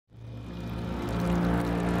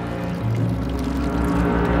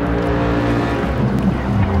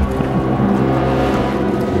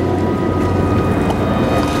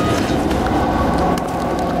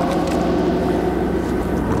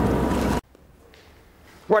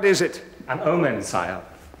What is it? An omen, sire.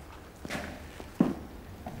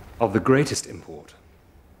 Of the greatest import.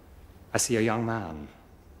 I see a young man.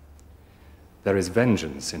 There is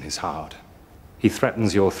vengeance in his heart. He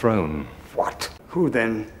threatens your throne. What? Who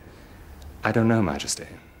then? I don't know, Majesty.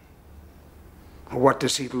 What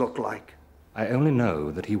does he look like? I only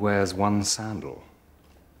know that he wears one sandal.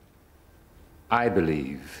 I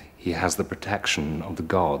believe he has the protection of the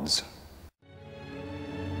gods.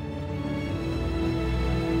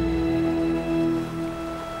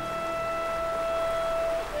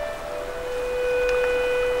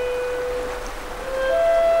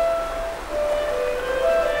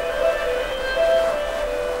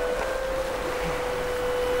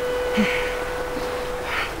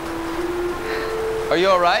 Are you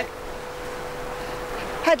all right?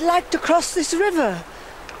 I'd like to cross this river,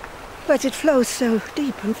 but it flows so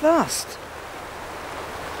deep and fast.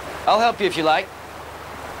 I'll help you if you like.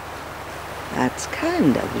 That's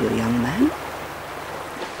kind of you, young man.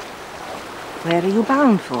 Where are you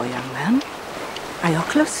bound for, young man?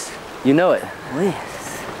 Ioclus? You know it. Oh,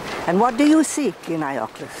 yes. And what do you seek in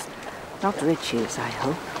Ioclus? Not riches, I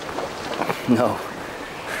hope. No.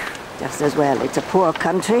 Just as well. It's a poor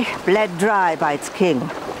country, bled dry by its king.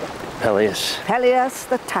 Peleus. Peleus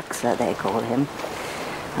the Taxer, they call him.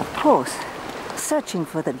 Of course, searching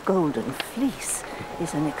for the Golden Fleece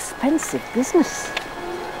is an expensive business.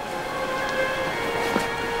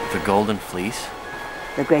 The Golden Fleece?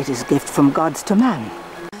 The greatest gift from gods to man.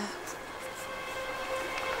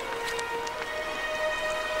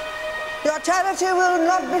 Your charity will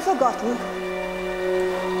not be forgotten.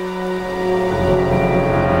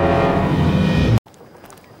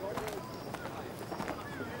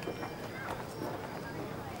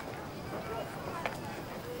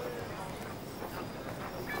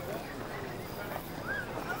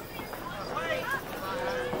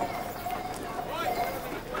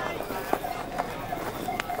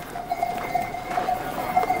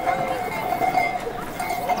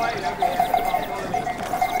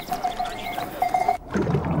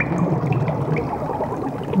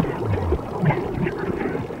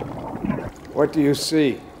 What do you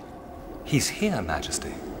see? He's here,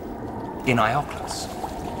 Majesty. In Ioclus.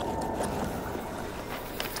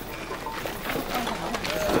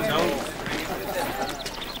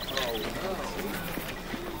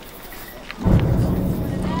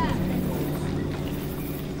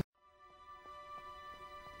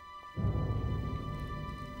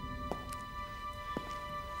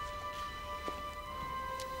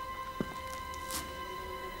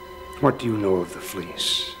 What do you know of the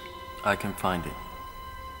fleece? I can find it.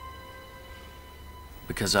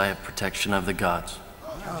 Because I have protection of the gods.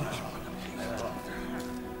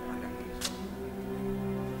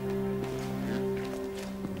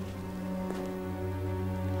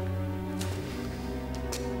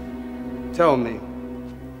 Tell me,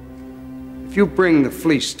 if you bring the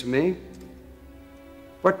fleece to me,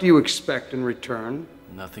 what do you expect in return?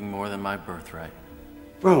 Nothing more than my birthright.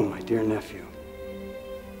 Well, my dear nephew,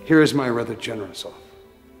 here is my rather generous offer.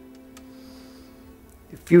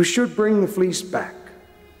 If you should bring the fleece back,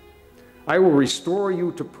 I will restore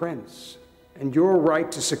you to prince and your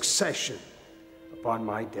right to succession upon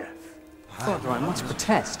my death. Father, I must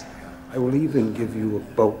protest. I will even give you a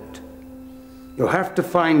boat. You'll have to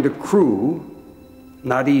find a crew,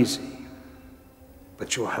 not easy,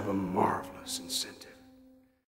 but you'll have a marvelous incentive.